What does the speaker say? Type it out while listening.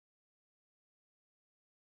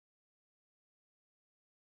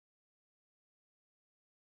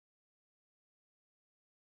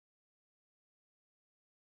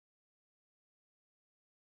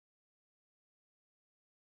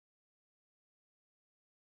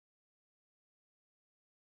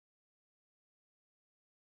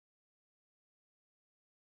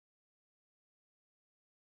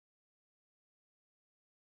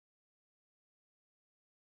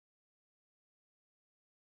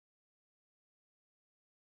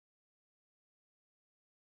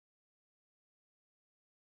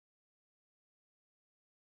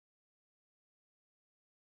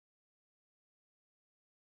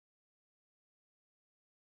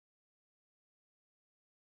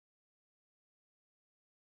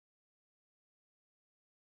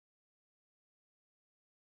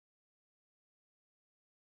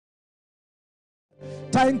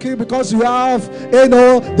Thank you because you have,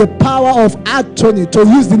 the power of attorney to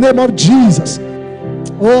use the name of Jesus.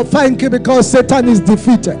 Oh, thank you because Satan is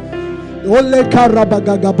defeated. Ole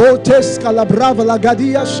karabagagabotes kalabrava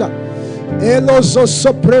lagadiasha. Elozo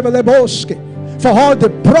soprevele boske. For all the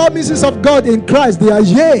promises of God in Christ, they are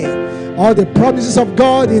yea. All the promises of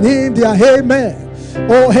God in Him, they are amen.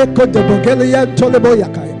 Oh, heko de bogelian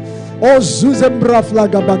toleboyakai. Oh, zuzembra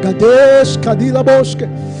flagabagadesh kadila boske.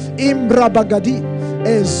 Imbra bagadi.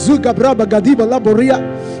 Ezuga brabagadiba laboria.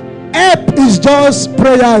 Help is just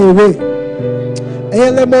prayer away.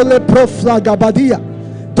 Elemole proflagabadia.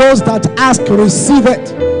 Those that ask, receive it.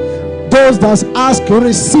 Those that ask,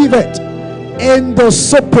 receive it.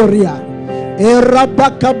 Endosoporia.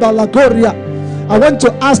 Erabakabalagoria. I want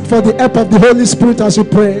to ask for the help of the Holy Spirit as we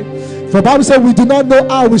pray. For the Bible says we do not know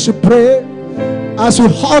how we should pray as we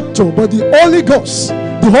ought to, but the Holy Ghost,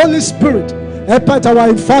 the Holy Spirit, help out our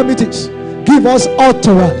infirmities. Give us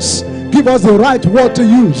utterance. Give us the right word to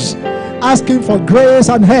use. Asking for grace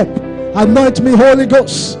and help. Anoint me, Holy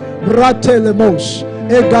Ghost. Ratelemos.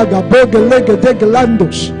 Egaga bogelege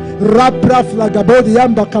degelandos. Rapra flagabodi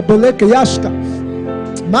yamba kabeleke yashka.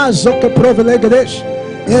 Mazoke provelegedesh.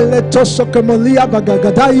 Eletoso kemolia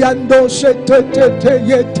bagagadayando shetetete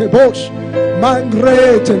yetebosh.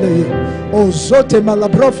 Mangretele. Ozote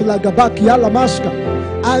malabrofla gabaki yala maska.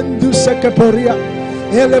 Andu sekeporia.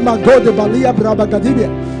 Ele magode balia brabagadibia.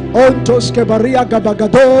 Ontos kebaria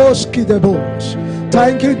gabagados kidebos.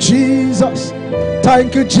 Thank you, Jesus.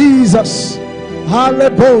 Thank you, Jesus.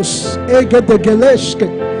 Halebos egedegeleshke.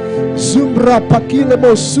 Zumbra pakile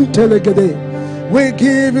mosutelegede. We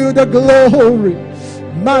give you the glory.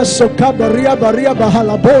 Maso kabaria baria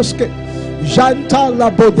bahalaboske. Janta la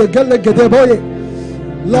bodegelegedeboye.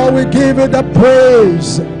 Lord, we give you the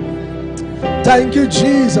praise. Thank you,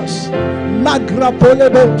 Jesus. Magra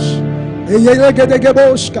polebos.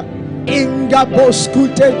 Eyelegedegeboska. Inga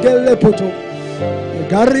boskute gelepoto.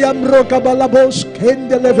 Gariam roka balabos.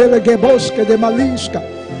 Kendelevelegebosque de maliska.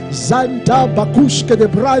 Zanta bakuske de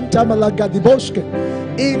branta malagadiboske.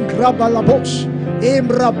 Ingra balabos.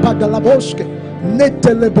 Imra pagalaboske.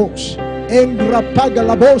 Netelebos. Ingra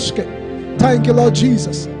pagalaboske. Thank you, Lord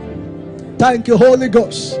Jesus. Thank you, Holy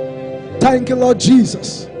Ghost. Thank you, Lord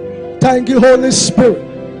Jesus. Thank you, Holy Spirit.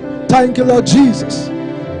 Thank you, Lord Jesus.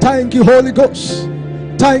 Thank you, Holy Ghost.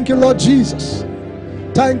 Thank you, Lord Jesus.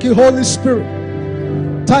 Thank you, Holy Spirit.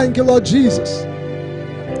 Thank you, Lord Jesus.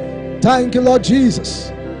 Thank you, Lord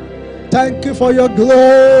Jesus. Thank you for your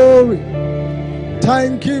glory.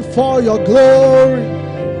 Thank you for your glory.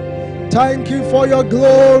 Thank you for your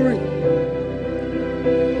glory.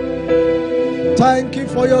 Thank you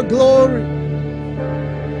for your glory.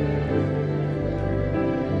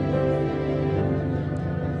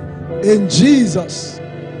 In Jesus'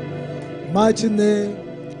 mighty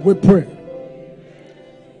name we pray.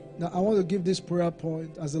 Now I want to give this prayer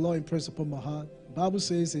point as the Lord impressed upon my heart. The Bible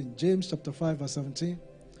says in James chapter 5 verse 17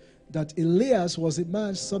 that Elias was a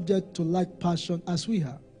man subject to like passion as we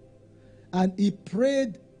are. And he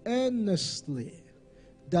prayed earnestly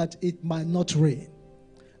that it might not rain.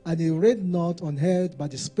 And he rained not on earth by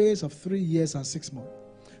the space of 3 years and 6 months.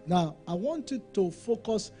 Now, I want you to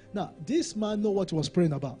focus. Now, this man know what he was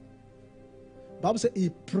praying about. The Bible says he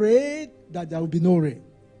prayed that there will be no rain.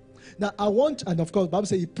 Now, and of course, the Bible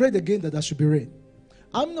says he prayed again that there should be rain.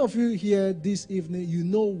 How many of you here this evening, you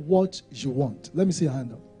know what you want? Let me see your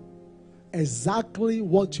hand up. Exactly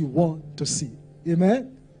what you want to see.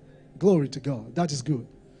 Amen? Glory to God. That is good.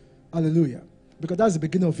 Hallelujah. Because that's the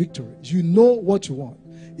beginning of victory. You know what you want.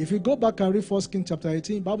 If you go back and read 1 Kings chapter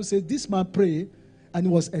 18, the Bible says this man prayed and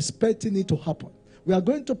he was expecting it to happen. We are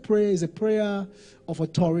going to pray is a prayer of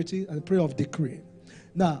authority and a prayer of decree.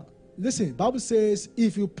 Now, listen, the Bible says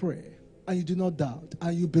if you pray and you do not doubt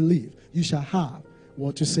and you believe, you shall have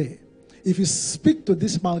what you say. If you speak to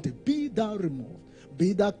this mountain, be thou removed,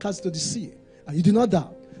 be thou cast to the sea, and you do not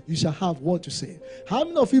doubt, you shall have what you say. How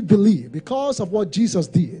many of you believe because of what Jesus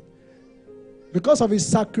did, because of his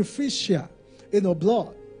sacrificial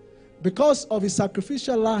blood, because of his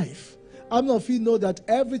sacrificial life, how many of you know that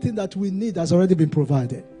everything that we need has already been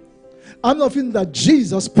provided? How many of you know that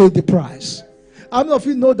Jesus paid the price? How many of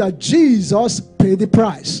you know that Jesus paid the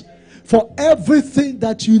price for everything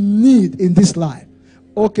that you need in this life?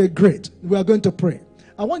 Okay, great. We are going to pray.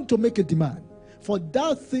 I want to make a demand for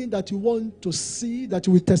that thing that you want to see, that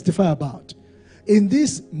you will testify about in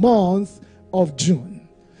this month of June.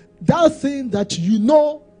 That thing that you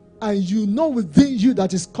know and you know within you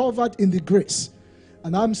that is covered in the grace.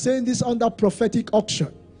 And I'm saying this under prophetic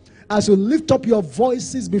auction. As you lift up your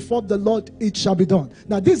voices before the Lord, it shall be done.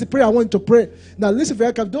 Now, this is the prayer I want you to pray. Now, listen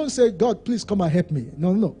very carefully. Don't say, God, please come and help me.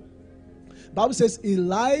 No, no. Bible says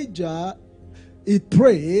Elijah, he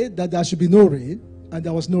prayed that there should be no rain, and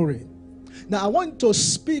there was no rain. Now, I want to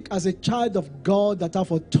speak as a child of God that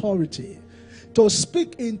have authority, to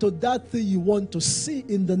speak into that thing you want to see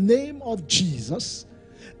in the name of Jesus,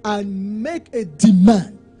 and make a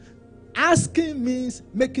demand. Asking means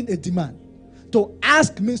making a demand. To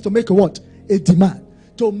ask means to make a what? A demand.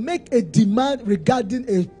 To make a demand regarding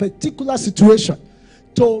a particular situation.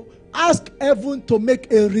 To ask heaven to make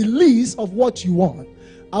a release of what you want.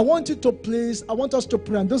 I want you to please, I want us to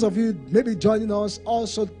pray. And those of you maybe joining us,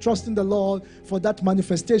 also trusting the Lord for that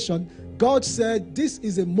manifestation. God said this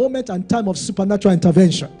is a moment and time of supernatural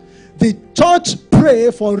intervention. The church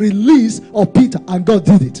prayed for release of Peter, and God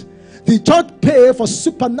did it. The church prayed for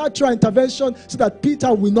supernatural intervention so that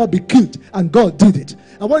Peter will not be killed, and God did it.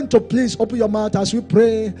 I want you to please open your mouth as we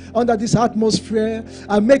pray under this atmosphere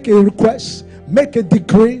and make a request, make a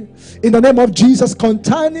decree in the name of Jesus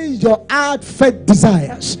concerning your heartfelt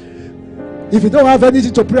desires. If you don't have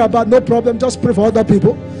anything to pray about, no problem, just pray for other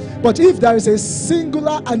people. But if there is a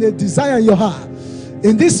singular and a desire in your heart,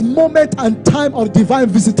 in this moment and time of divine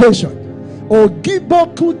visitation, O Gibo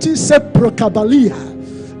Kuti se prokabalia.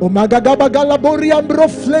 O magagabagala boriambro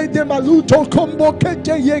fle de maluto combo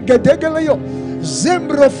kete yegedegeleyo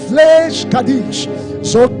zembro flesh kadish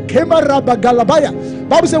so kemarabagalabaya.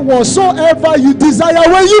 Bible says whatsoever you desire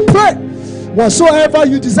when you pray, whatsoever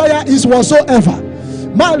you desire is whatsoever.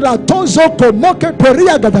 Malatozo komoke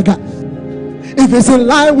peria gadaga. If it's in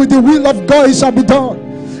line with the will of God, it shall be done.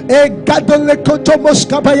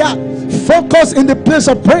 Focus in the place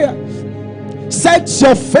of prayer. Set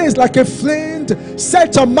your face like a flint.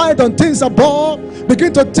 Set your mind on things above.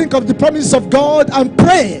 Begin to think of the promises of God and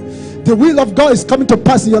pray. The will of God is coming to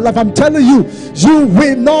pass in your life. I'm telling you, you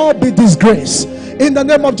will not be disgraced. In the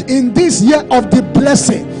name of, in this year of the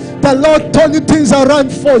blessing, the Lord turning things around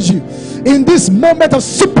for you. In this moment of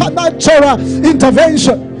supernatural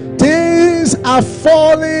intervention, things are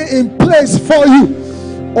falling in place for you.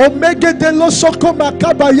 Omega de lo soko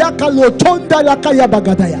makabayaka lo tonda lakaya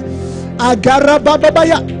bagadaya.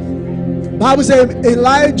 Bible says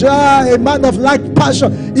Elijah, a man of like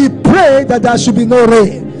passion, he prayed that there should be no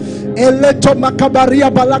rain.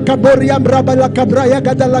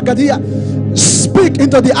 Speak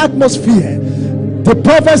into the atmosphere. The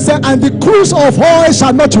prophet said, and the cruse of oil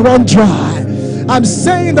shall not run dry. I'm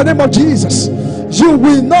saying in the name of Jesus, you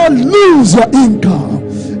will not lose your income.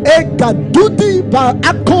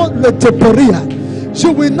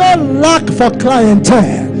 You will not lack for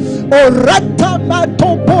clientele.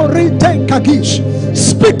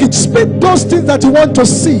 Speak it. Speak those things that you want to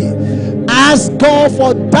see. Ask God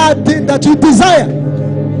for that thing that you desire.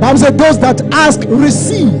 Bible says those that ask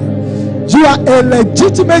receive. You are a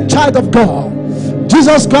legitimate child of God.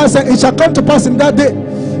 Jesus Christ said, it shall come to pass in that day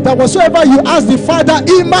that whatsoever you ask the Father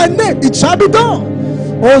in my name, it shall be done.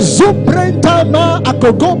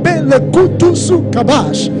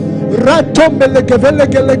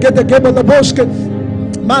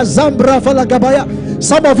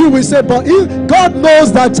 Some of you will say, but God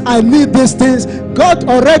knows that I need these things. God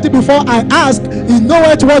already, before I ask, He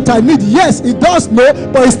knows what I need. Yes, He does know,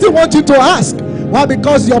 but He still wants you to ask. Why?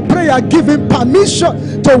 Because your prayer give Him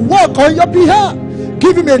permission to work on your behalf.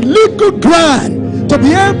 Give Him a legal grant to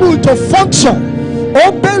be able to function.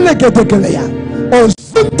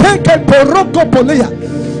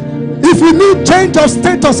 If you need change of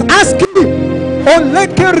status, ask Him.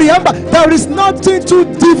 There is nothing too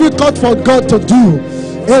difficult for God to do.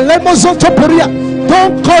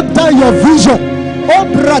 Don't cut down your vision.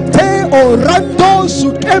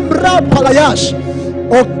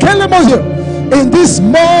 In this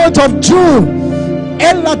month of June,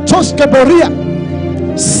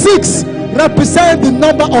 6 represent the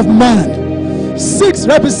number of man. 6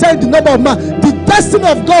 represent the number of man. The destiny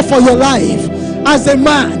of God for your life as a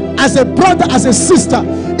man, as a brother, as a sister,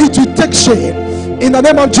 it will take shape. In the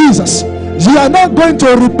name of Jesus, you are not going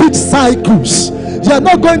to repeat cycles. You are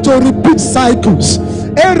not going to repeat cycles.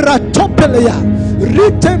 When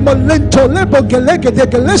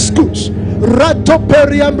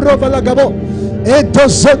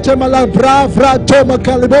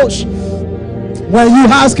you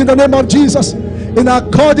ask in the name of Jesus, in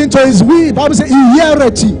according to His will, Bible says, in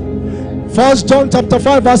reality. 1 John chapter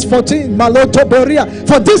 5 verse 14.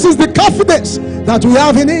 For this is the confidence that we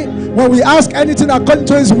have in Him. When we ask anything according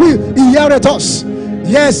to His will, He heareth us.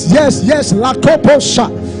 Yes. Lakoposha.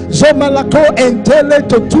 Zomalako entele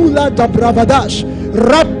totula da bravadash.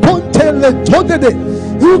 Rapontele todede.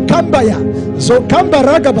 Ukambaya. Zokamba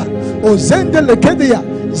ragaba. Ozende lekedia.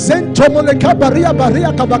 Zentomole kabaria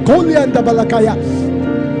baria kabakoli and balakaya.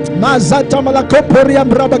 Mazata malakoporia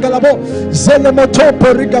brava galabo. Zelemoto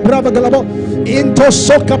poriga brava galabo. Into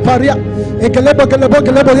soka paria. Ekelebo gelebo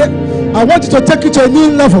gelebo. I want you to take it to a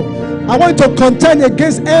new level. I want you to contend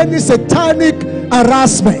against any satanic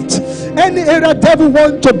harassment. Any area devil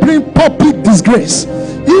want to bring public disgrace.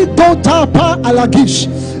 Idotapa alagish.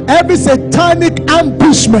 Every satanic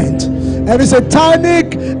ambushment, every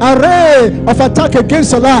satanic array of attack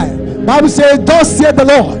against your life. Bible says, thus saith the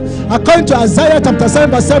Lord. According to Isaiah chapter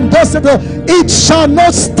 7 verse 7, thus saith the Lord, it shall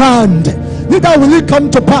not stand, neither will it come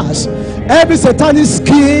to pass. Every satanic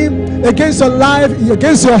scheme against your life,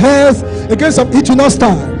 against your health, against your, it will not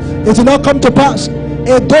stand. It will not come to pass.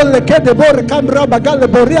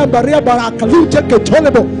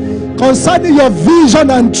 Concerning your vision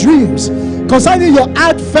and dreams, concerning your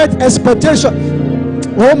heartfelt expectation,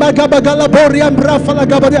 oh my God,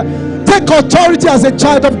 take authority as a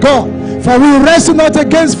child of God. For we wrestle not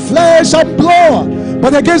against flesh and blood,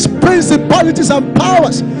 but against principalities and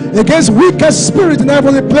powers, against wicked spirits in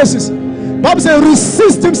heavenly places. Bible says,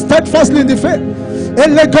 resist him steadfastly in the faith.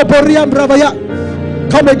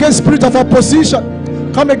 Come against spirit of opposition.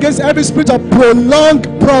 Come against every spirit of prolonged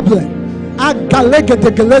problem.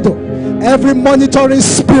 Every monitoring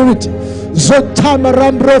spirit.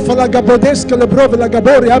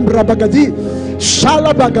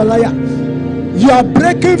 You are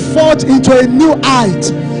breaking forth into a new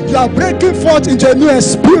height. You are breaking forth into a new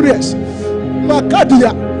experience.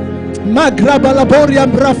 Makadia Magrabalaboria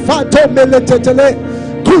Brafato Meletetele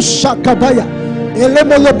Kushakabaya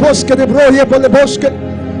Elemoloboske de Broye Boleboske.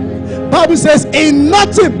 Bible says, in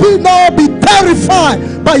nothing be not be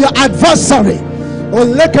terrified by your adversary. For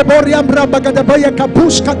the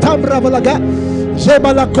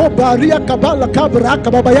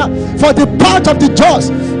path of the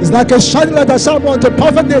just is like a shining light that shines on the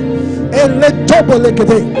perfect day.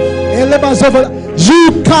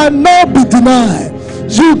 You cannot be denied.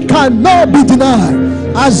 You cannot be denied.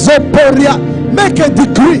 Azoporia, make a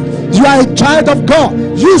decree. You are a child of God.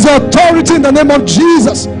 Use authority in the name of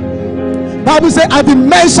Jesus. Bible says, at the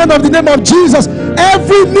mention of the name of Jesus,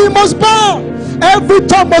 every knee must bow, every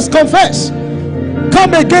tongue must confess.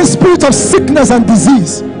 Come against spirit of sickness and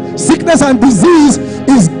disease. Sickness and disease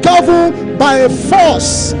is governed by a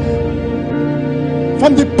force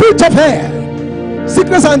from the pit of hell.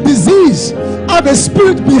 Sickness and disease have a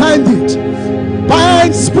spirit behind it.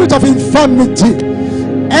 Bind spirit of infirmity.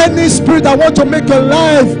 Any spirit that want to make your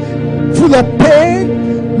life full of pain,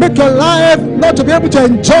 make your life not to be able to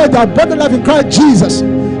enjoy the abundant life in Christ Jesus,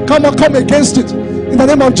 come against it in the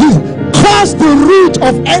name of Jesus. Cause the root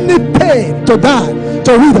of any pain to die,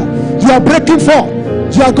 to wither. You are breaking forth.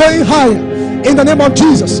 You are going higher in the name of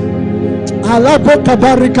Jesus.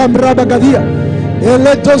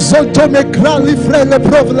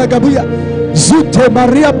 Zute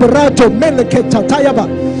Maria Barato Meleketa Tayaba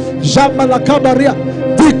Jamalakabaria.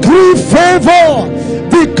 Decree favor.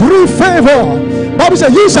 Decree favor. Bible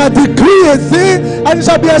says, you shall decree a thing and it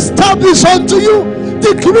shall be established unto you.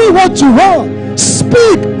 Decree what you want.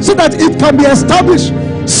 Speak so that it can be established.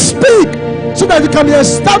 Speak so that it can be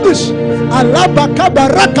established.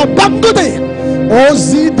 Alabakabaraka Bangode.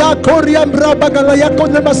 Ozida Korean Rabagalaya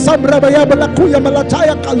Konema Samra Bayabalakuya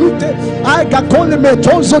Malataya Kalute. I Gakole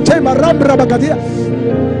Metozo Tema Rambra Bagadia.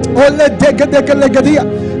 Ole Degalegadia.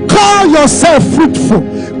 Call yourself fruitful.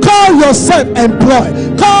 Call yourself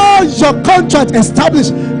employed. Call your contract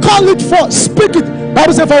established. Call it forth. Speak it.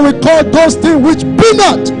 Bible says, for we call those things which be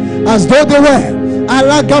not as though they were.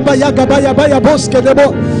 Bible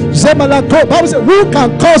says, who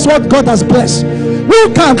can cause what God has blessed?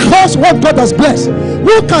 Who can cause what God has blessed?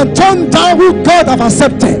 Who can turn down who God have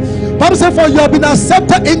accepted? Bible says, for you have been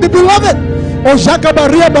accepted in the beloved.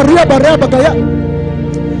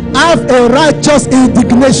 Have a righteous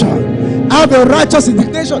indignation. Have a righteous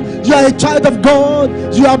indignation. You are a child of God.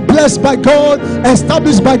 You are blessed by God,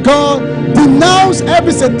 established by God. Denounce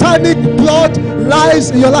every satanic blood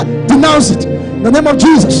lies in your life. Denounce it in the name of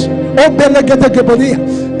Jesus. By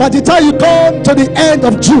the time you come to the end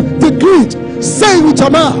of June, decree it. Say it with your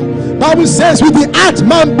mouth. Bible says, with the heart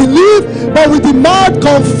man believe, but with the mouth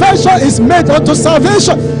confession is made unto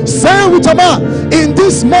salvation. Say it with your mouth. In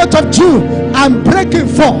this month of June, I'm breaking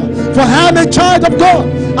forth, for I am a child of God.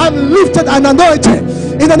 I'm lifted and anointed.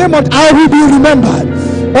 In the name of, I will be remembered.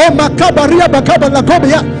 Oh, Makabaria Bakaba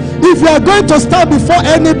Lakobia. If you are going to stand before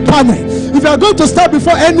any panel, if you are going to stand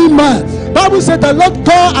before any man, Bible said the Lord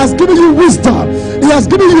God has given you wisdom. He has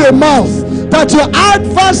given you a mouth that your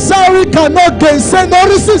adversary cannot gainsay nor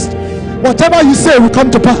resist. Whatever you say will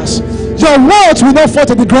come to pass. Your words will not fall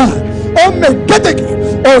to the ground. O megedegi,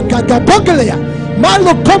 o gagabogelea,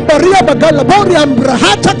 malo kombaria bagalaboria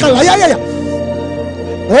mbrahata kalayaya.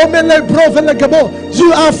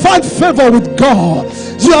 You have found favor with God.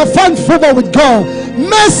 You have found favor with God.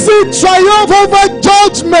 Mercy triumph over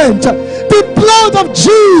judgment. The blood of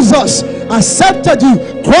Jesus accepted you,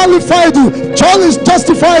 qualified you,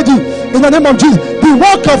 justified you in the name of Jesus. The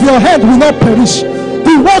work of your hand will not perish.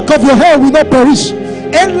 The work of your hand will not perish.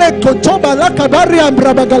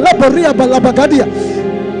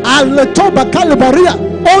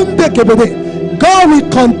 God will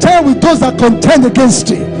contend with those that contend against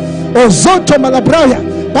you.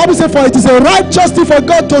 Bible says, for it is a right justice for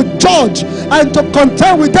God to judge and to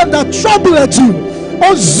contend with them that trouble at you.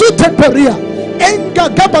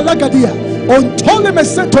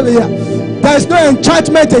 There is no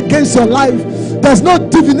enchantment against your life. There is no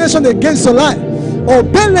divination against your life.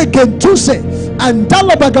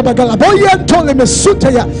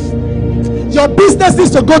 Your business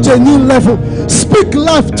needs to go to a new level. Speak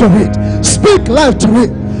life to it. Speak life to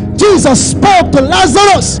it. Jesus spoke to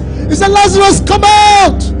Lazarus. He said, Lazarus, come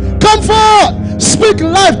out. Come forth. Speak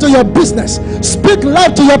life to your business. Speak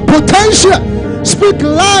life to your potential. Speak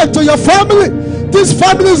life to your family. This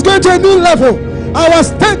family is going to a new level. Our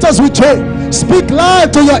status will change. Speak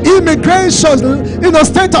life to your immigration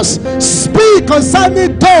status. Speak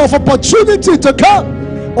concerning door of opportunity to come.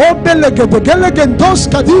 O belegede gelegendos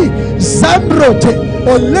kadi zambrote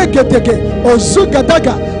o legedege o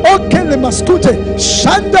zugadaga o kele maskute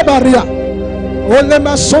shanda baria o le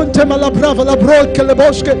masonte malabrava la bro kele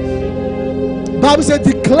boske. Bible says,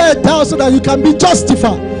 declare thou so that you can be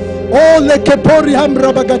justified. O le kepori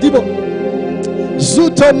hamra bagadibo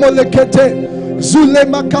zuto molekete zule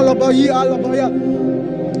makalabayi alabaya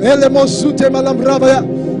ele mosute malambrava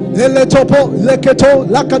ele topo leketo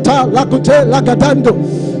lakata lakute lakatando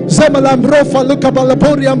zemalambro faluka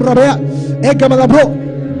balapori amrabaya egamalabro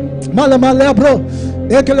malamalabro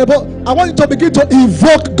ekelebo. I want you to begin to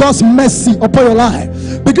invoke God's mercy upon your life.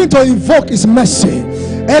 Begin to invoke His mercy.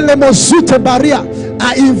 Elemosute baria.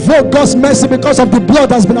 I invoke God's mercy because of the blood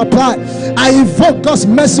that's been applied. I invoke God's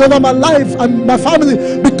mercy over my life and my family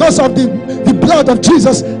because of the blood of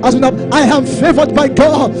Jesus has been applied. I am favored by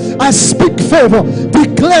God. I speak favor,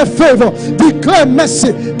 declare favor, declare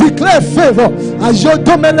mercy, declare favor.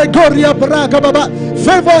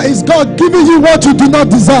 Favor is God giving you what you do not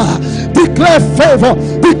desire. Declare favor,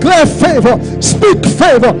 declare favor, speak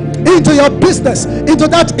favor into your business, into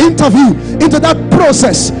that interview, into that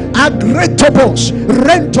process.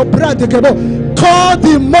 Call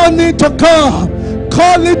the money to come,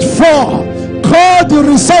 call it for, call the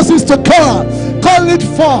resources to come, call it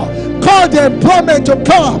for, call the employment to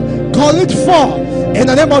come, call it for, in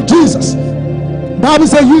the name of Jesus. Bible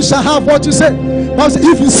says you shall have what you say. Bible says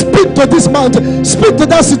if you speak to this mountain, speak to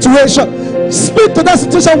that situation, speak to that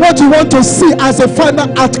situation what you want to see as a final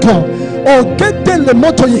outcome. Oh, get the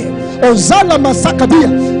motoye.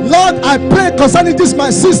 Lord, I pray concerning this my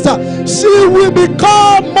sister, she will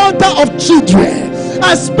become mother of children.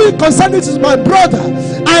 I speak concerning this my brother,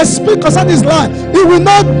 I speak concerning his life, he will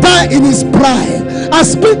not die in his prime. I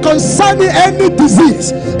speak concerning any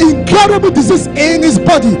disease, incurable disease in his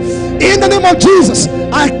body, in the name of Jesus.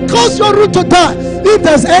 I cause your root to die. If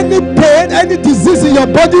there's any pain, any disease in your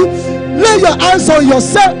body, lay your hands on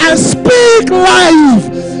yourself and speak life.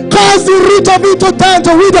 Cause the root of it to die and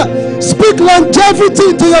to wither. Speak longevity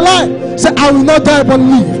into your life. Say, I will not die but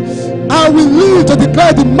live. I will live to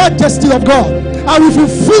declare the majesty of God. I will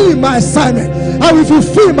fulfill my assignment. I will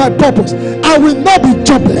fulfill my purpose. I will not be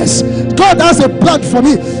jobless. God has a plan for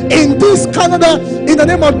me in this Canada. In the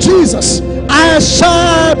name of Jesus, I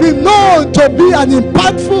shall be known to be an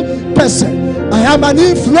impactful person. I am an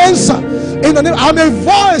influencer. In the name, I'm a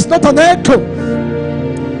voice, not an echo.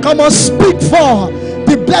 Come on, speak for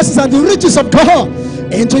the blessings and the riches of God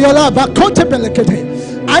into your life.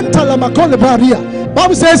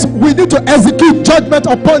 Bible says we need to execute judgment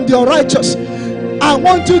upon the unrighteous. I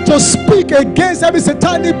want you to speak against every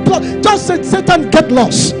satanic plot. Just say, Satan, get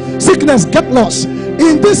lost. Sickness, get lost.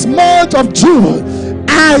 In this month of June,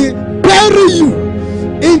 I bury you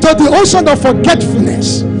into the ocean of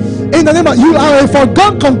forgetfulness. In the name of, you are a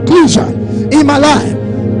forgone conclusion in my life.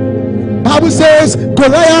 Bible says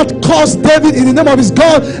Goliath caused David in the name of his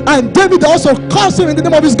God, and David also caused him in the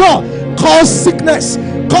name of his God. Caused sickness,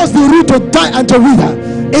 caused the root to die and to wither.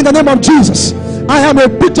 In the name of Jesus, I am a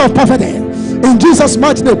picture of prophet. In Jesus'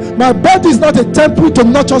 mighty name, my body is not a temple to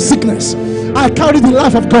nurture sickness. I carry the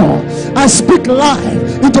life of God. I speak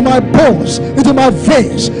life into my bones, into my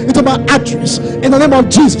veins, into my arteries. In the name of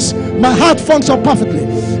Jesus, my heart functions perfectly.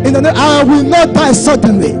 In the name, I will not die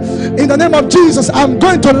suddenly. In the name of Jesus, I'm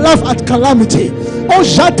going to laugh at calamity. Oh,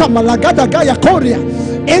 Jata Malagada Gaya Korea.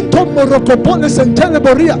 Ento Morokopolis and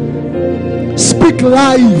Teleboria. Speak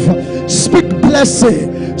life. Speak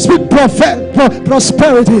blessing. Speak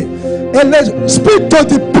prosperity. Speak to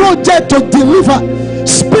the project to deliver.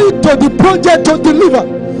 Speak to the project to deliver.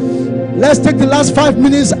 Let's take the last 5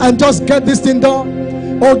 minutes and just get this thing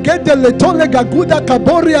done. O get the letole gaguda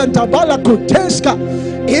kabori and tabala kuteska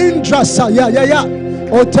indrasa ya.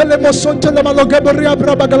 O telemoson telemalogeberia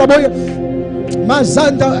brabagalaboya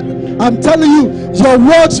mazanda. I'm telling you, your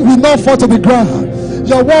words will not fall to the ground.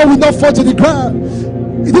 Your word will not fall to the ground.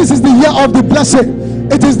 This is the year of the blessing.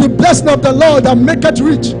 It is the blessing of the Lord that maketh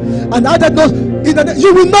rich and added no.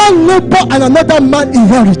 You will not labor and another man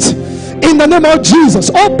inherit. In the name of Jesus.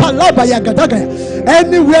 Oh, palaba yagadagaya.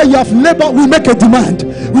 Anywhere you have labored, we make a demand.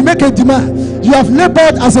 We make a demand. You have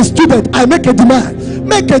labored as a student. I make a demand.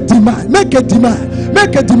 Make a demand. Make a demand.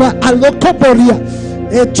 Make a demand. Alokoporia.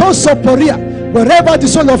 Etosoporia. Wherever the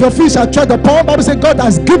sole of your feet shall tread upon, Bible says God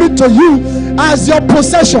has given to you as your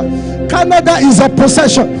possession. Canada is your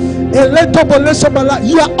possession.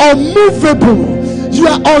 You are unmovable. You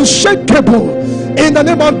are unshakable. In the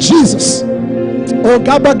name of Jesus. Oh,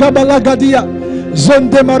 Gaba Gaba Lagadia,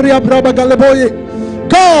 Zonde Maria Braba Galeboye.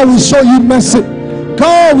 God will show you mercy.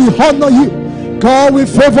 God will honor you. God will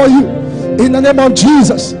favor you. In the name of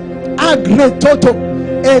Jesus. Agre Toto,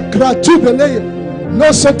 E Gratubele,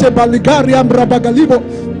 No Sote Baligaria Brabagalibo.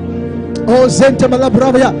 Oh, Zente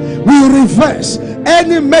Malabravia. We reverse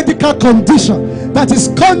any medical condition that is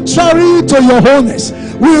contrary to your wholeness.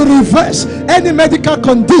 We reverse any medical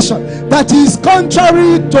condition that is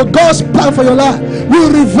contrary to God's plan for your life. We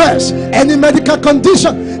reverse any medical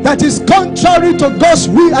condition that is contrary to God's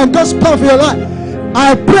will and God's plan for your life.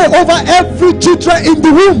 I pray over every children in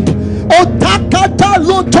the womb.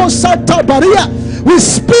 We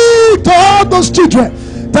speak to all those children.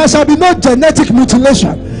 There shall be no genetic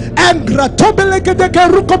mutilation. And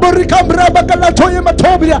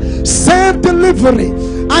save delivery.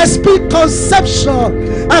 I speak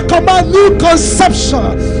conception. I command new conception.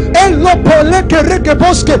 I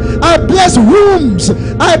bless wombs.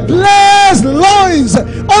 I bless loins.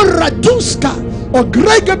 Oh, Raduska. Oh,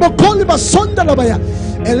 Grege Bokoliba Sondalabaya.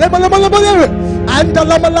 And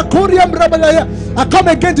I come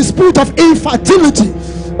against the spirit of infertility.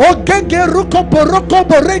 Oh, Gege Ruko Boroko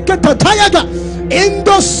Boreke Tatayaga.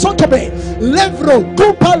 Indo Sotobe, Levro,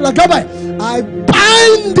 Kupa Lagabai. I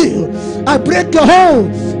bind you. I break your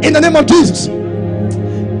hold in the name of Jesus.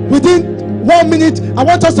 Within 1 minute, I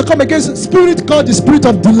want us to come against a spirit called the spirit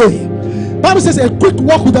of delay. Bible says a quick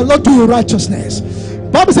walk with the Lord to your righteousness.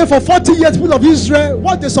 Bible says for 40 years, people of Israel,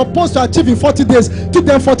 what they're supposed to achieve in 40 days took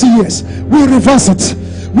them 40 years. We reverse it.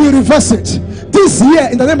 We reverse it. This year,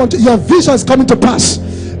 in the name of Jesus, your vision is coming to pass.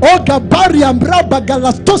 Oh, Gabari and Braba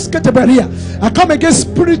Galatosketaberia. I come against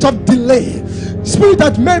spirit of delay, spirit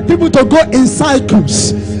that made people to go in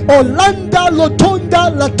cycles. Oh, Landa Lotonda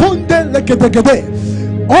Latonde Lekedegede.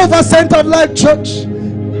 Over Center of Life Church,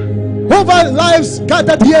 over lives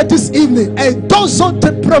gathered here this evening, a dozen te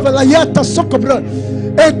provelayata sokobron,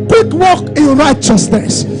 a quick walk in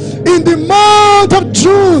righteousness. In the month of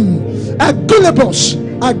June, a Gulebosh,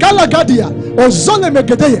 a Galagadia, or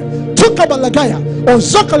Zolemegedea. Tukabalagaya, or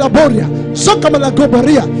Zokalaboria,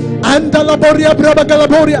 Zokamalagoboria, and Alaboria,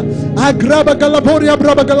 Brabagalaboria, Agrabagalaboria,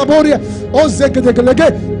 Brabagalaboria, O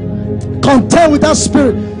Zekedegelege. Contend with that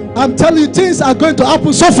spirit. I'm telling you, things are going to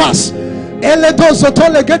happen so fast. Eledo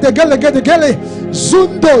Zotole Gede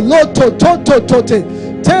Zundo Loto Toto Tote,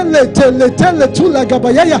 Tele Tula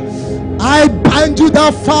Gabayaya. I bind you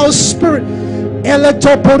that foul spirit,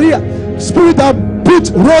 Eletoporia, spirit that put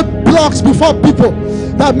roadblocks before people,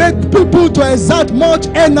 that make people to exert much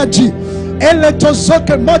energy.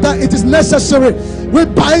 Mother, it is necessary. We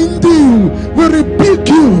bind you, we rebuke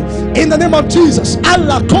you in the name of Jesus.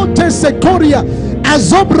 Allah Kote Sekoria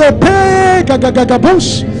Azobro Pe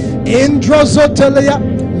Gagagabush Indrozotelea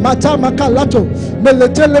Mata Makalato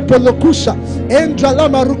Meletele Polokusha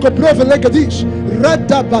Endralama Ruko Provelegadish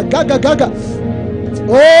Rada Bagaga Gaga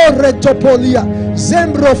Oh Retopolia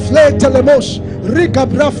Zembro Fle Telemosh Rika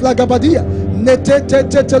Brafla Gabadia Netete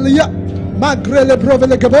Tetelia Magrele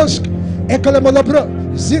Provelegabosk Ekolemolabro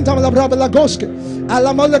Zintamalabrava Lagoske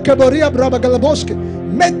Alamala Kaboria Brava Galaboske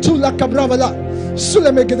Metula Cabravala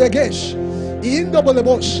Sulemegedegesh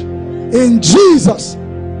Indobolebosh. In Jesus'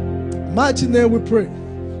 mighty name we pray.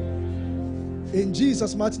 In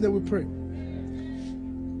Jesus' mighty name we pray.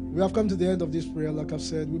 We have come to the end of this prayer. Like I've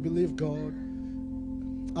said, we believe God.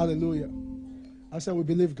 Hallelujah. I said we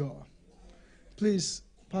believe God. Please,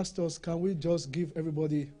 pastors, can we just give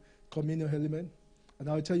everybody communion element? And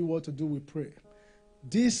I'll tell you what to do with prayer.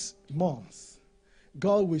 This month,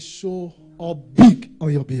 God will show up big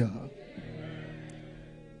on your behalf.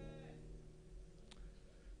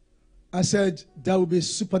 I said there will be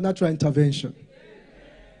supernatural intervention.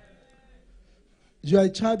 You are a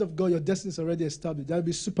child of God. Your destiny is already established. There will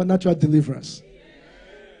be supernatural deliverance.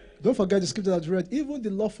 Don't forget the scripture that I read. Even the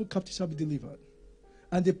lawful captive shall be delivered,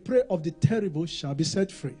 and the prey of the terrible shall be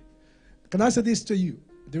set free. Can I say this to you?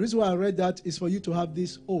 The reason why I read that is for you to have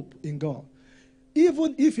this hope in God.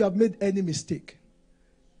 Even if you have made any mistake,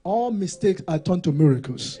 all mistakes are turned to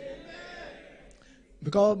miracles.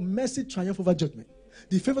 Because mercy triumphs over judgment.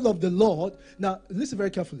 The favor of the Lord. Now, listen very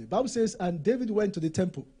carefully. The Bible says, and David went to the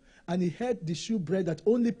temple, and he had the shewbread that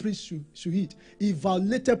only priests should eat. He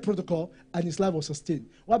violated protocol, and his life was sustained.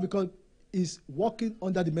 Why? Because he's walking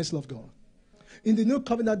under the mercy of God. In the new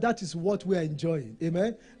covenant, that is what we are enjoying.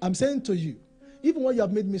 Amen? I'm saying to you, even when you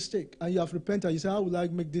have made mistake, and you have repented, you say, how will I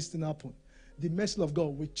make this thing happen? The mercy of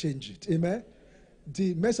God will change it. Amen?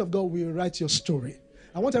 The mercy of God will write your story.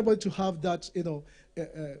 I want everybody to have that,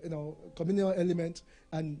 communal element.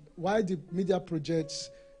 And why the media projects,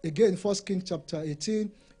 again, 1 Kings chapter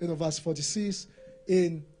 18, verse 46,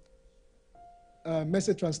 in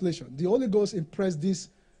Message translation. The Holy Ghost impressed this,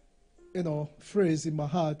 phrase in my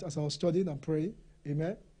heart as I was studying and praying.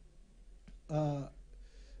 Amen.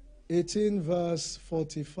 18 verse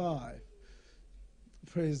 45.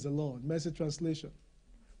 Praise the Lord. Message translation.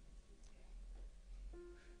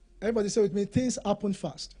 Everybody say with me, things happen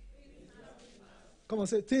fast. Come on,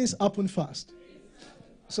 say, things happen fast.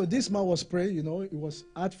 So this man was praying, it was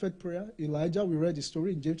heartfelt prayer. Elijah, we read the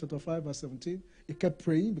story in James chapter 5, verse 17. He kept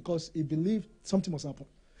praying because he believed something must happen.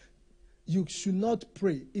 You should not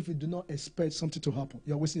pray if you do not expect something to happen.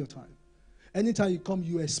 You are wasting your time. Anytime you come,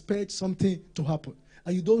 you expect something to happen.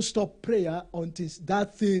 And you don't stop prayer until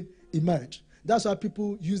that thing emerges. That's why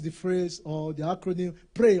people use the phrase or the acronym,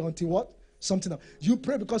 pray until what? Something else. You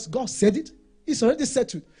pray because God said it. It's already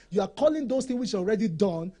settled. You are calling those things which are already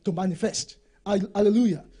done to manifest.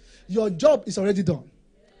 Hallelujah. Your job is already done.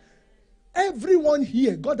 Everyone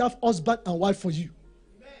here, God have husband and wife for you.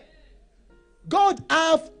 God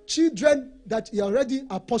have children that He already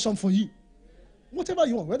apportioned for you. Whatever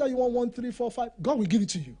you want, whether you want 1, 3, 4, 5, God will give it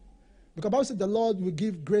to you. Because the Bible said the Lord will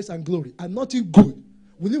give grace and glory, and nothing good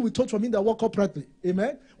will He withhold from Him that walk uprightly.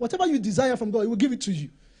 Amen. Whatever you desire from God, He will give it to you.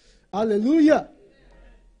 Hallelujah.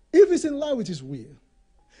 If it's in line with His will,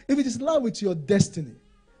 if it is in line with your destiny,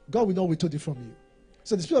 God will not withhold it from you.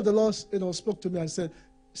 So the Spirit of the Lord, spoke to me and said,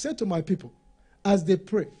 say to my people, as they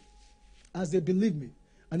pray, as they believe me,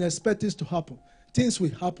 and expect things to happen, things will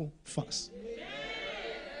happen fast.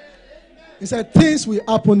 He said, things will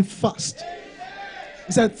happen fast.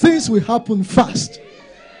 He said, things will happen fast.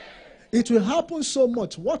 It will happen so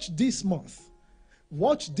much. Watch this month.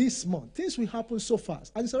 Watch this month. Things will happen so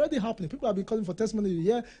fast. And it's already happening. People have been calling for testimony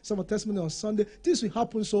here, some for testimony on Sunday. Things will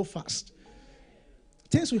happen so fast.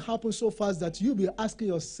 Things will happen so fast that you'll be asking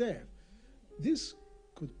yourself, this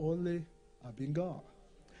could only have been God.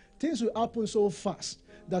 Things will happen so fast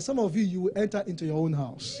that some of you will enter into your own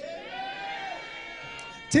house.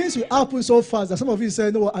 Things will happen so fast that some of you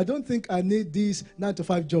say, no, I don't think I need this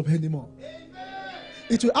 9-to-5 job anymore.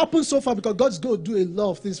 It will happen so fast because God's going to do a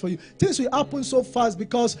lot of things for you. Things will happen so fast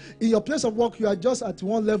because in your place of work, you are just at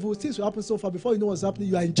one level. Things will happen so fast before you know what's happening,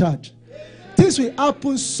 you are in charge. Things will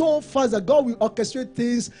happen so fast that God will orchestrate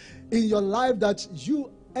things in your life that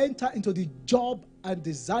you enter into the job and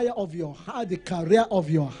desire of your heart, the career of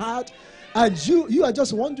your heart, and you are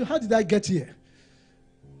just wondering, how did I get here?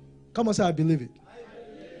 Come on, say, I believe it.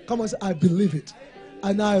 Come on, say, I believe it.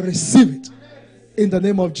 And I receive it in the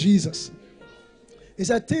name of Jesus. He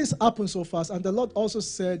said, things happen so fast. And the Lord also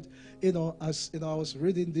said, as I was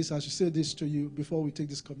reading this, I should say this to you before we take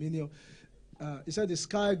this communion. He said the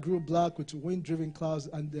sky grew black with wind-driven clouds,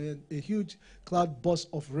 and then a huge cloud burst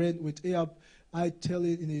of rain with Ahab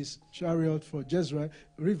telling in his chariot for Jezreel.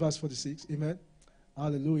 Read verse 46. Amen.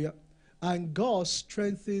 Hallelujah. And God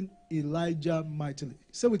strengthened Elijah mightily.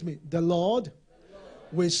 Say with me, the Lord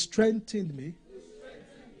will strengthen me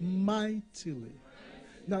mightily.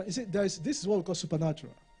 Now, you see, this is what we call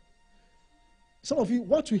supernatural. Some of you,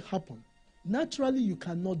 what will happen? Naturally, you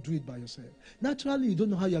cannot do it by yourself. Naturally, you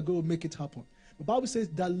don't know how you're going to make it happen. The Bible says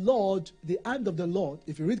the Lord, the hand of the Lord,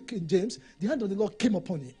 if you read King James, the hand of the Lord came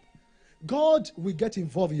upon him. God will get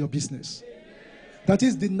involved in your business. Amen. That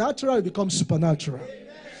is, the natural will become supernatural. Amen.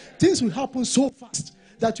 Things will happen so fast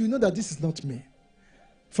that you know that this is not me.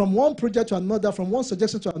 From one project to another, from one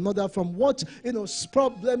suggestion to another, from what,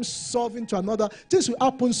 problem solving to another, things will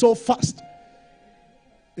happen so fast.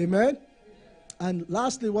 Amen. And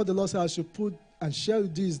lastly, what the Lord said, I should put and share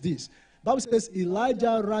with you is this. Bible says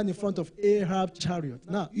Elijah ran in front of Ahab's chariot.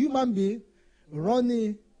 Now, human being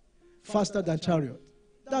running faster than chariot.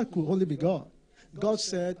 That could only be God. God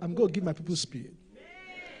said, I'm going to give my people speed.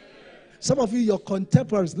 Some of you, your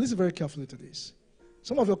contemporaries, listen very carefully to this.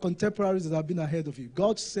 Some of your contemporaries that have been ahead of you,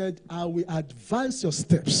 God said, I will advance your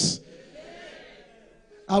steps.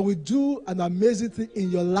 I will do an amazing thing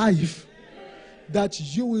in your life that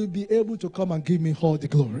you will be able to come and give me all the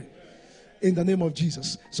glory. In the name of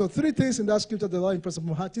Jesus. So 3 things in that scripture the Lord impressed upon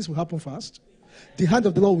my heart. This will happen fast. The hand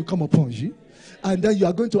of the Lord will come upon you. And then you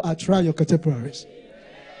are going to attract your contemporaries.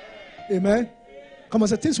 Amen. Come on,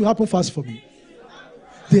 say, things will happen fast for me.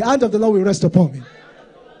 The hand of the Lord will rest upon me.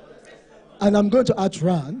 And I'm going to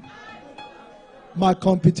outrun my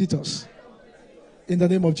competitors. In the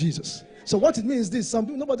name of Jesus. So what it means is this. Some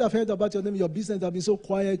people, nobody have heard about your name, your business have been so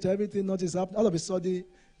quiet, everything not is happening. All of a sudden,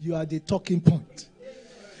 you are the talking point.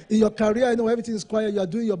 In your career, I know everything is quiet. You are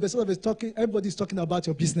doing your best. All of it talking. Everybody's talking about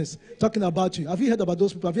your business, talking about you. Have you heard about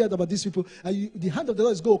those people? Have you heard about these people? And the hand of the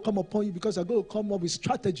Lord is going to come upon you because you're going to come up with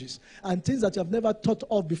strategies and things that you have never thought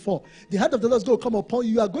of before. The hand of the Lord is going to come upon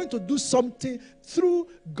you. You are going to do something through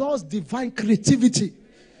God's divine creativity.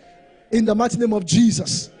 In the mighty name of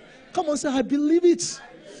Jesus. Come on, say, I believe it.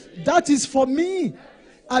 That is for me.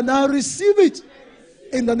 And I receive it.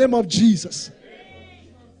 In the name of Jesus.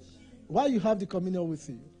 While you have the communion with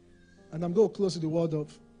you, and I'm going to close with the word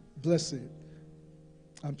of blessing.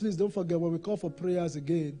 And please don't forget, when we call for prayers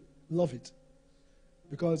again, love it.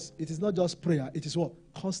 Because it is not just prayer. It is what?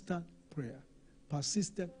 Constant prayer.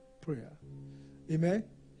 Persistent prayer. Amen?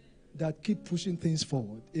 That keep pushing things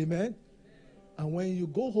forward. Amen? And when you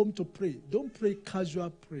go home to pray, don't pray casual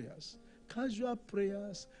prayers. Casual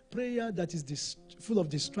prayers, prayer that is full of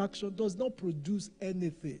distraction, does not produce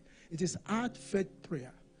anything. It is heartfelt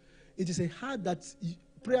prayer. It is a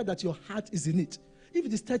prayer that your heart is in it. If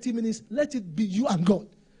it is 30 minutes, let it be you and God.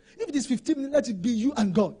 If it is 15 minutes, let it be you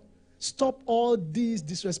and God. Stop all these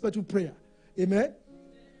disrespectful prayer. Amen?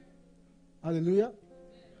 Hallelujah.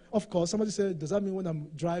 Of course, somebody said, does that mean when I'm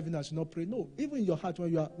driving I should not pray? No. Even in your heart,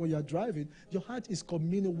 when you are driving, your heart is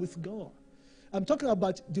communing with God. I'm talking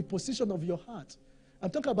about the position of your heart.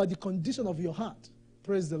 I'm talking about the condition of your heart.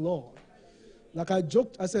 Praise the Lord. Like I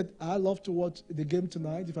joked, I said, I love to watch the game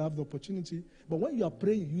tonight if I have the opportunity. But when you are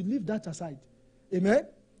praying, you leave that aside. Amen?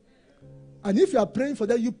 And if you are praying for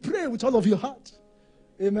that, you pray with all of your heart.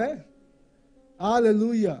 Amen?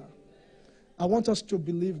 Hallelujah. I want us to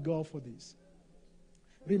believe God for this.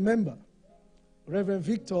 Remember, Reverend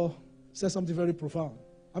Victor said something very profound.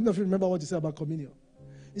 I don't know if you remember what he said about communion.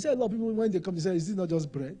 He said a lot of people, when they come, they say, is it not just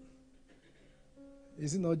bread?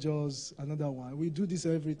 Is it not just another one? We do this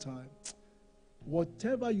every time.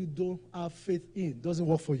 Whatever you don't have faith in doesn't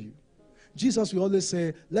work for you. Jesus will always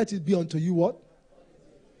say, let it be unto you what?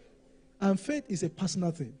 And faith is a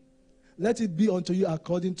personal thing. Let it be unto you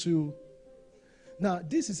according to. Now,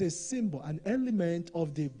 this is a symbol, an element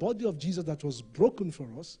of the body of Jesus that was broken for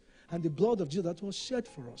us and the blood of Jesus that was shed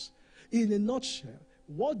for us. In a nutshell,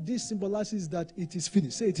 what this symbolizes is that it is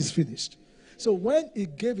finished. Say it is finished. So when he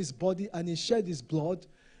gave his body and he shed his blood,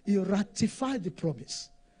 he ratified the promise.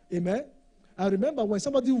 Amen? I remember when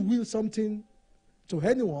somebody wills something to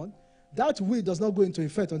anyone, that will does not go into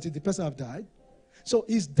effect until the person has died. So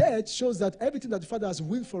his death shows that everything that the Father has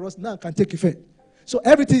willed for us now can take effect. So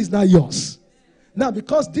everything is now yours. Now,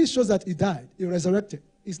 because this shows that he died, he resurrected,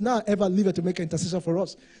 he's now ever living to make an intercession for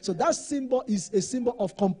us. So that symbol is a symbol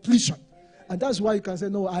of completion. And that's why you can say,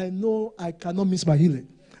 no, I know I cannot miss my healing.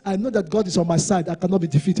 I know that God is on my side. I cannot be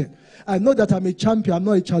defeated. I know that I'm a champion. I'm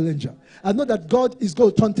not a challenger. I know that God is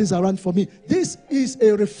going to turn things around for me. This is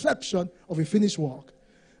a reflection of a finished work.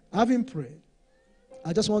 Having prayed,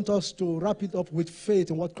 I just want us to wrap it up with faith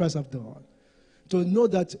in what Christ has done. To know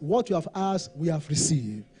that what we have asked, we have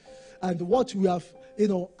received. And what we have,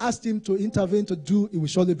 asked him to intervene to do, he will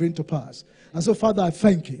surely bring to pass. And so, Father, I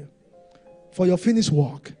thank you for your finished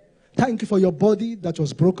work. Thank you for your body that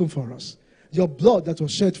was broken for us. Your blood that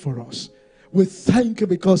was shed for us. We thank you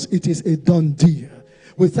because it is a done deal.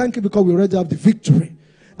 We thank you because we already have the victory.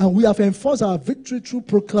 And we have enforced our victory through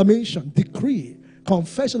proclamation, decree,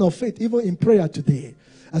 confession of faith, even in prayer today.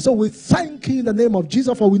 And so we thank you in the name of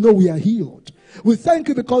Jesus, for we know we are healed. We thank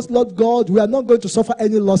you because, Lord God, we are not going to suffer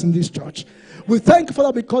any loss in this church. We thank you,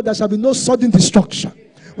 Father, because there shall be no sudden destruction.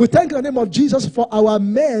 We thank you in the name of Jesus, for our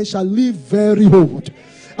men shall live very old.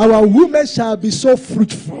 Our women shall be so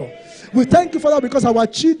fruitful. We thank you, Father, because our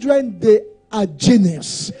children, they are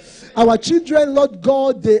genius. Our children, Lord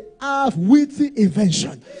God, they have witty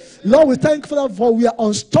invention. Lord, we thank you, Father, for we are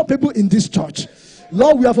unstoppable in this church.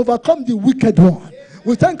 Lord, we have overcome the wicked one.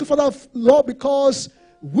 We thank you for that, Lord, because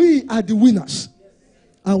we are the winners.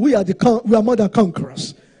 And we are more than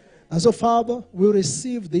conquerors. And so, Father, we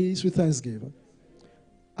receive this with thanksgiving,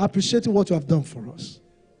 appreciating what you have done for us.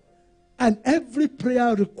 And every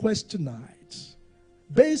prayer request tonight,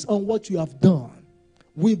 based on what you have done,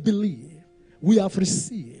 we believe we have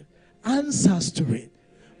received answers to it,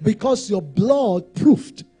 because your blood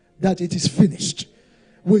proved that it is finished.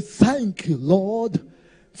 We thank you, Lord,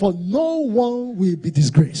 for no one will be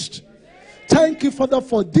disgraced. Thank you, Father,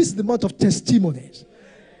 for this the month of testimonies.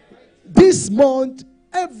 This month,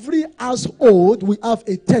 every household will have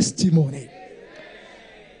a testimony.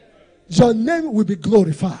 Your name will be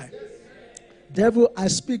glorified. Devil, I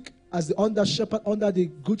speak as the under shepherd, under the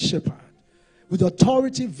good shepherd, with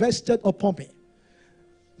authority vested upon me.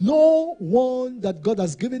 No one that God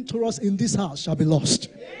has given to us in this house shall be lost.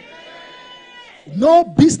 No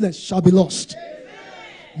business shall be lost.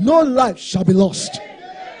 No life shall be lost.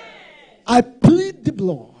 I plead the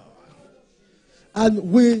blood,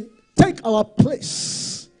 and we take our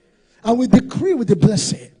place, and we decree with the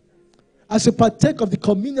blessing. As we partake of the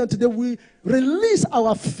communion today, we release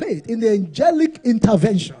our faith in the angelic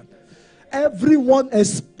intervention. Everyone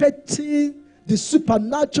expecting the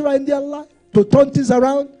supernatural in their life to turn things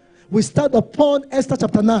around, we stand upon Esther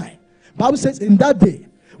chapter 9. Bible says, in that day,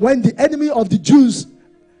 when the enemy of the Jews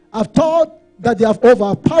have thought that they have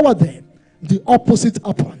overpowered them, the opposite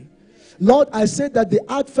happened. Lord, I say that the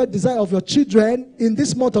heartfelt desire of your children in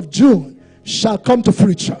this month of June shall come to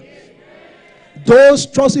fruition. Those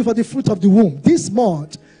trusting for the fruit of the womb, this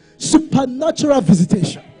month, supernatural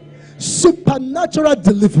visitation, supernatural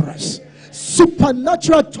deliverance,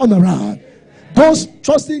 supernatural turnaround. Those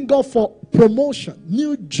trusting God for promotion,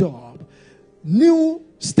 new job, new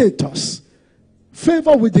status,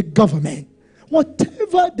 favor with the government,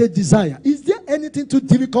 whatever they desire. Is there anything too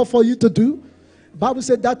difficult for you to do? The Bible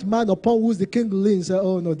said that man upon whom the king leans said,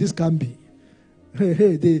 oh no, this can't be.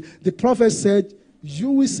 The prophet said, you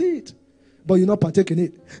will see it, but you're not partaking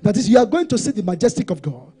it. That is, you are going to see the majestic of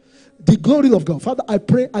God, the glory of God. Father, I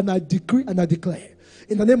pray and I decree and I declare,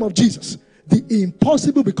 in the name of Jesus, the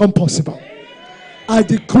impossible become possible. I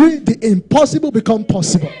decree the impossible become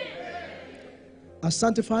possible. I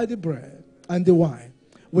sanctify the bread and the wine.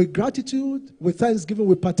 With gratitude, with thanksgiving,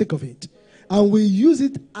 we partake of it. And we use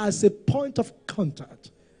it as a point of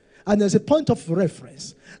contact and as a point of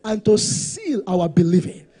reference and to seal our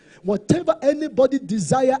believing. Whatever anybody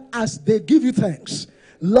desire as they give you thanks,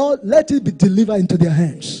 Lord, let it be delivered into their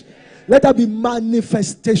hands. Let there be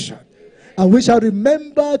manifestation. And we shall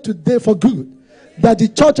remember today for good that the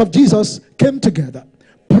church of Jesus came together,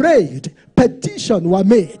 prayed, petitions were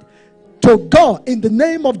made to God in the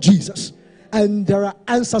name of Jesus, and there are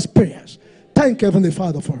answers prayers. Thank Heavenly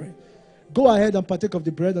Father for it. Go ahead and partake of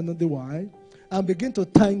the bread and the wine and begin to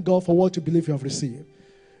thank God for what you believe you have received.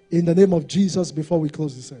 In the name of Jesus, before we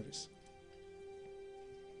close the service.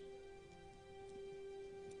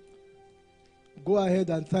 Go ahead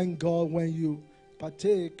and thank God when you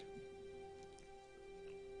partake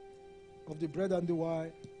of the bread and the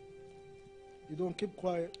wine. You don't keep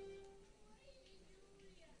quiet.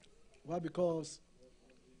 Why? Because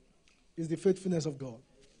it's the faithfulness of God.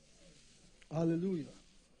 Hallelujah.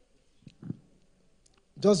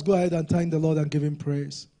 Just go ahead and thank the Lord and give him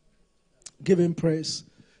praise. Give him praise.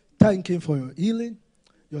 Thank him for your healing,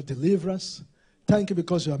 your deliverance. Thank you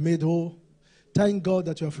because you are made whole. Thank God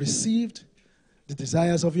that you have received the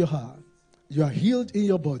desires of your heart. You are healed in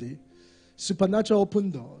your body. Supernatural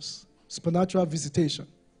open doors. Supernatural visitation.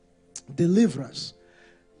 Deliverance.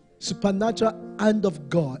 Supernatural hand of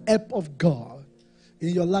God, help of God in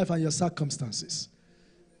your life and your circumstances.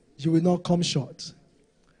 You will not come short.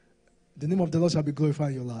 The name of the Lord shall be glorified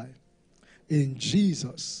in your life. In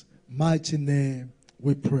Jesus' mighty name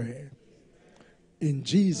we pray. In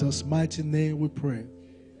Jesus' mighty name we pray.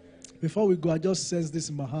 Before we go, I just sense this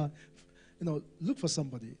in my heart. Look for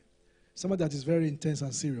somebody that is very intense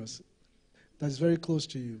and serious, that is very close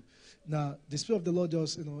to you. Now, the Spirit of the Lord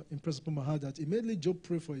just, impressed upon my heart that immediately Job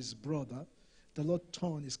prayed for his brother, the Lord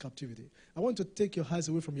turned his captivity. I want to take your eyes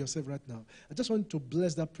away from yourself right now. I just want to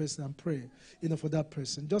bless that person and pray, for that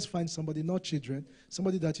person. Just find somebody, not children,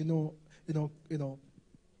 somebody that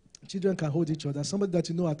children can hold each other, somebody that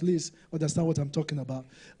at least understand what I'm talking about.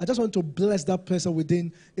 I just want to bless that person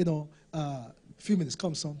within, few minutes.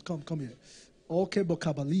 Come, son, come here. Okay,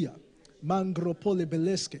 bokabalia, mangropole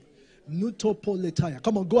beleske.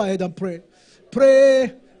 Come on, go ahead and pray.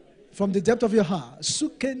 Pray from the depth of your heart.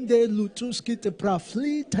 Sukende lutuski te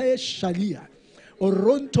praflite shalia.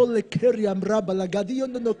 Oronto lekeriam rabalagadio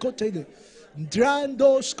no kotele.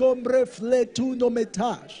 Drando scombre fletu no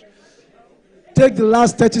metage. Take the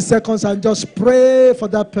last 30 seconds and just pray for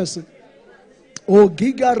that person. O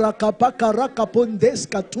giga rakapaka rakapondes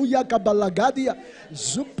katuya kabalagadia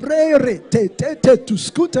zuprere te tu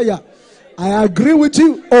skutaya. I agree with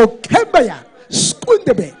you. O kebaya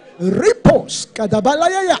skundebe ripos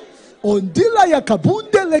kadabalaya ondilaya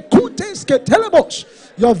kabunde lekutes ketelebos.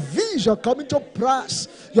 Your vision coming to pass.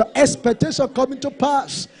 Your expectation coming to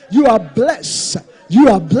pass. You are blessed. You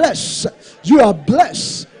are blessed. You are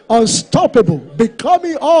blessed. Unstoppable.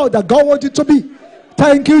 Becoming all that God wants you to be.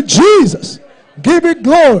 Thank you, Jesus. Give it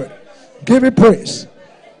glory. Give it praise.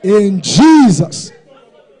 In Jesus'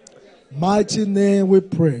 mighty name we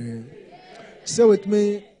pray. Say with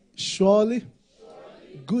me, surely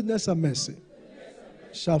goodness and mercy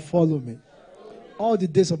shall follow me all the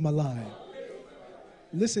days of my life.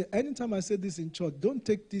 Listen, anytime I say this in church, don't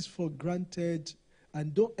take this for granted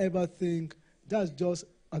and don't ever think that's just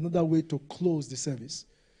another way to close the service.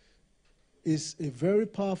 It's a very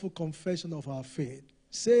powerful confession of our faith.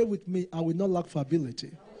 Say with me, I will not lack for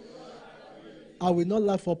ability. I will not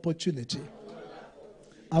lack for opportunity.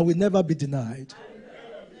 I will never be denied.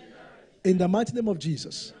 In the mighty name of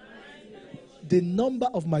Jesus, the number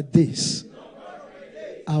of my days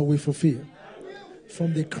I will fulfill.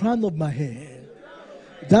 From the crown of my head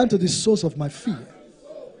down to the source of my feet,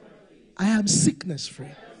 I am sickness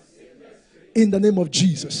free. In the name of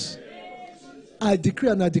Jesus, I decree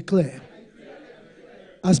and I declare,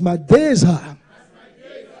 as my days are,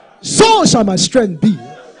 so shall my strength be.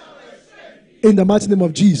 In the mighty name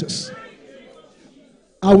of Jesus,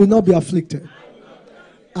 I will not be afflicted.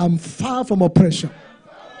 I'm far from oppression.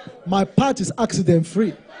 My path is accident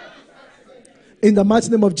free. In the mighty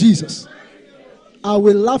name of Jesus, I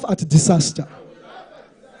will laugh at disaster.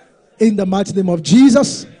 In the mighty name of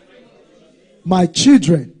Jesus, my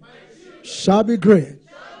children shall be great.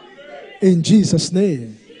 In Jesus'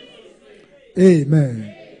 name,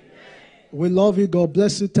 amen. We love you. God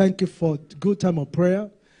bless you. Thank you for a good time of prayer.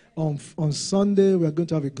 On Sunday, we are going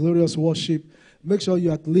to have a glorious worship. Make sure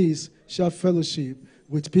you at least share fellowship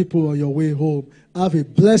with people on your way home. Have a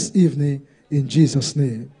blessed evening in Jesus'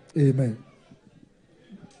 name. Amen.